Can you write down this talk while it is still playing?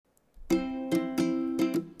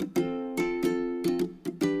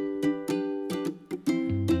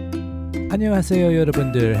안녕하세요,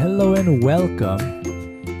 여러분들. Hello and welcome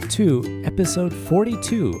to episode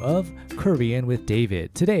 42 of Korean with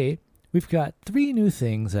David. Today, we've got three new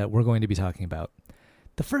things that we're going to be talking about.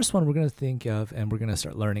 The first one we're going to think of and we're going to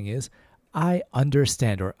start learning is I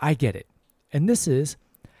understand or I get it. And this is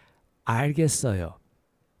알겠어요.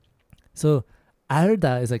 So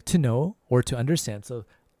알다 is like to know or to understand. So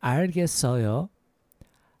알겠어요.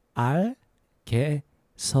 알겠어요.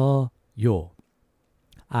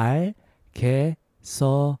 알겠어요.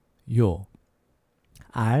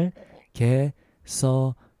 알겠어요.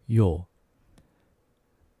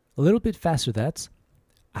 A little bit faster, that's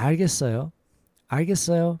알겠어요.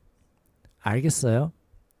 알겠어요. 알겠어요.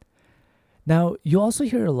 Now, you also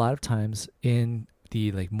hear it a lot of times in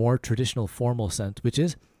the more traditional formal sense, which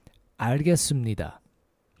is 알겠습니다.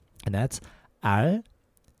 And that's 알겠습니다.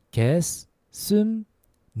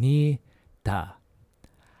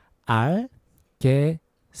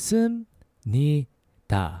 알겠습니다.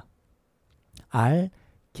 알겠습니다.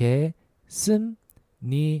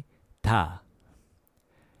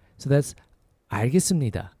 So that's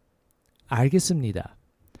알겠습니다. 알겠습니다.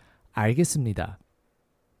 알겠습니다.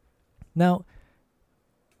 Now,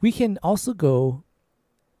 we can also go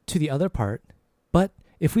to the other part, but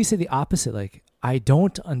if we say the opposite, like I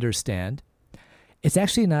don't understand, it's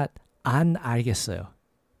actually not 안 알겠어요.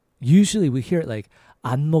 Usually we hear it like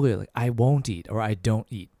안 먹어요, like I won't eat or I don't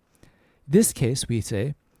eat. This case we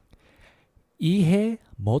say 이해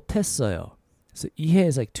못했어요. So 이해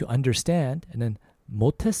is like to understand, and then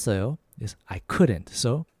못했어요 is I couldn't.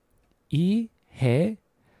 So 이해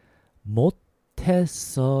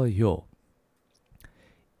못했어요.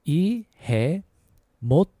 이해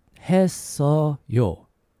못했어요.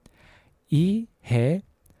 이해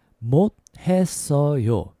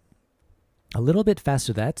못했어요. A little bit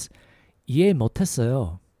faster, that's 이해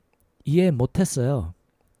못했어요. 이해 못했어요.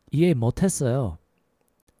 이해 못했어요.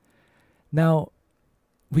 Now,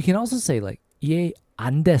 we can also say like 이해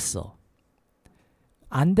안 됐어.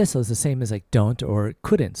 안 됐어 is the same as like don't or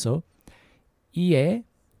couldn't. So 이해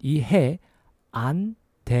안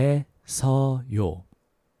됐어요.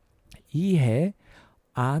 이해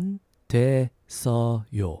안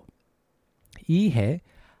됐어요. 이해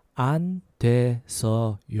안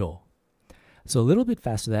됐어요. So a little bit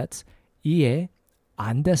faster, that's 이해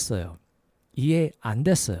안 됐어요. 이해 안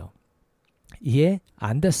됐어요. 이해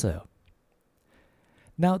안 됐어요.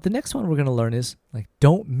 Now, the next one we're going to learn is like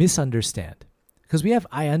don't misunderstand. Because we have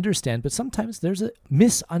I understand, but sometimes there's a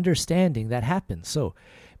misunderstanding that happens. So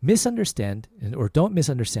misunderstand or don't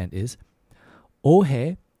misunderstand is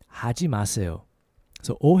오해하지 마세요.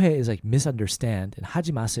 So 오해 is like misunderstand and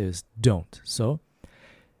하지 마세요 is don't. So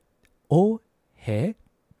오해하지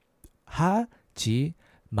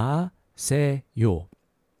마세요.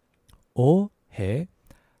 오해하지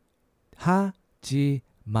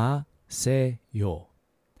마세요.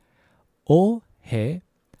 오해하지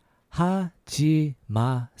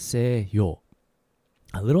마세요.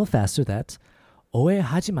 A little faster, that's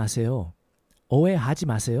오해하지 마세요. 오해하지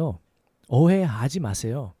마세요. 오해하지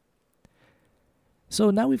마세요.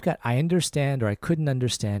 So now we've got I understand or I couldn't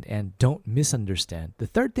understand and don't misunderstand. The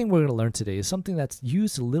third thing we're going to learn today is something that's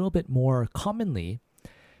used a little bit more commonly,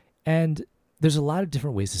 and there's a lot of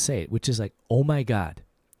different ways to say it, which is like, oh my God.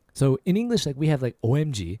 So in English, like we have like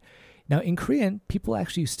OMG. Now in Korean, people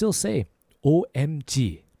actually still say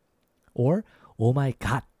OMG or oh my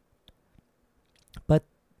God. But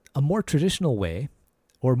a more traditional way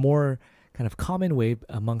or more kind of common way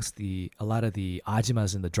amongst a lot of the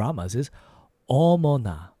ajimas in the dramas is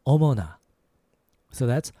어머나, 어머나. So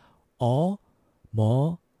that's 어머나,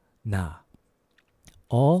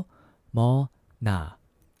 어머나,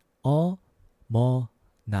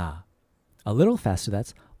 어머나. A little faster,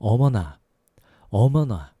 that's 어머나,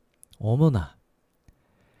 어머나, 어머나.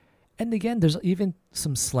 And again, there's even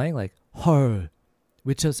some slang like 헐,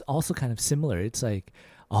 which is also kind of similar. It's like,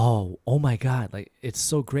 oh my God, like it's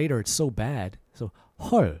so great or it's so bad. So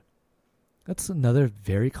헐, that's another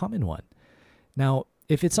very common one. Now,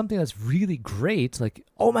 if it's something that's really great, like,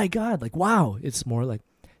 oh my God, like, wow, it's more like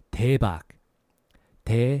대박,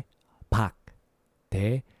 대박,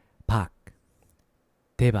 대박,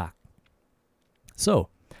 대박. So,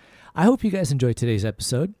 I hope you guys enjoyed today's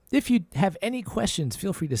episode. If you have any questions,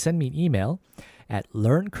 feel free to send me an email at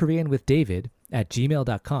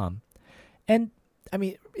learnkoreanwithdavid@gmail.com. And I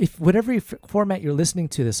mean, if whatever format you're listening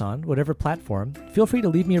to this on, whatever platform, feel free to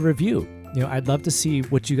leave me a review. I'd love to see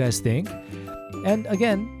what you guys think. And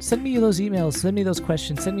again, send me those emails, send me those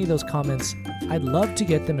questions, send me those comments. I'd love to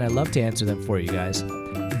get them and I'd love to answer them for you guys.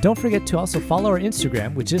 And don't forget to also follow our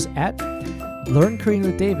Instagram, which is at Learn Korean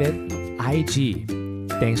with David IG.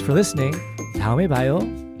 Thanks for listening. 다음에 봐요.